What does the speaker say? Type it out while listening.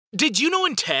Did you know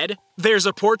in TED, there's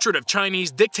a portrait of Chinese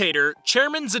dictator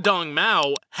Chairman Zedong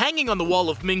Mao hanging on the wall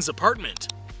of Ming's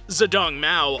apartment? Zedong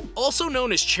Mao, also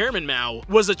known as Chairman Mao,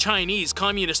 was a Chinese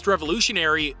communist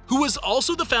revolutionary who was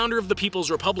also the founder of the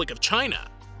People's Republic of China.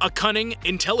 A cunning,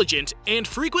 intelligent, and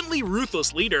frequently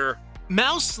ruthless leader,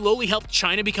 Mao slowly helped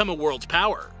China become a world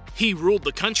power. He ruled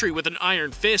the country with an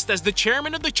iron fist as the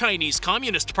chairman of the Chinese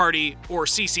Communist Party, or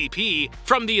CCP,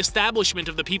 from the establishment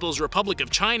of the People's Republic of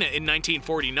China in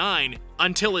 1949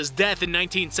 until his death in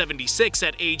 1976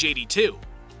 at age 82.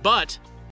 But